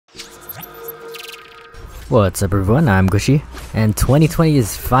What's up everyone, I'm Gooshy, and 2020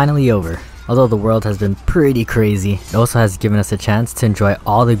 is finally over. Although the world has been pretty crazy, it also has given us a chance to enjoy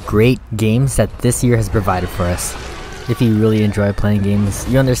all the great games that this year has provided for us. If you really enjoy playing games,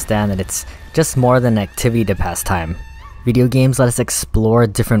 you understand that it's just more than an activity to pass time. Video games let us explore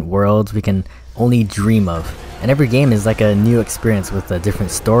different worlds we can only dream of, and every game is like a new experience with a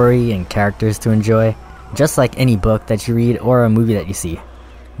different story and characters to enjoy, just like any book that you read or a movie that you see.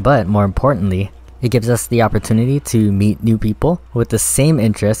 But more importantly, it gives us the opportunity to meet new people with the same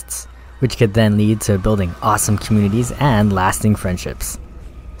interests, which could then lead to building awesome communities and lasting friendships.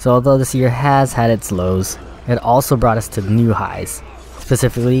 So although this year has had its lows, it also brought us to new highs,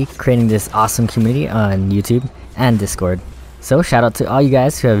 specifically creating this awesome community on YouTube and Discord. So shout out to all you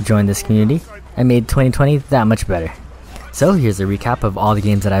guys who have joined this community and made 2020 that much better. So here's a recap of all the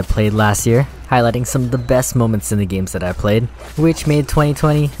games that I played last year, highlighting some of the best moments in the games that I played, which made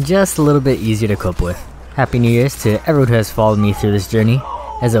 2020 just a little bit easier to cope with. Happy New Year's to everyone who has followed me through this journey.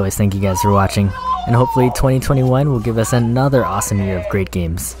 As always, thank you guys for watching, and hopefully 2021 will give us another awesome year of great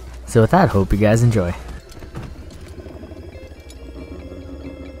games. So with that, hope you guys enjoy.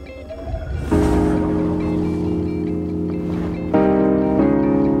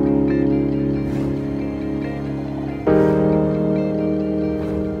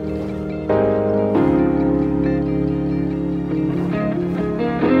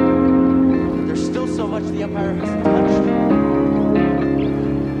 The Empire has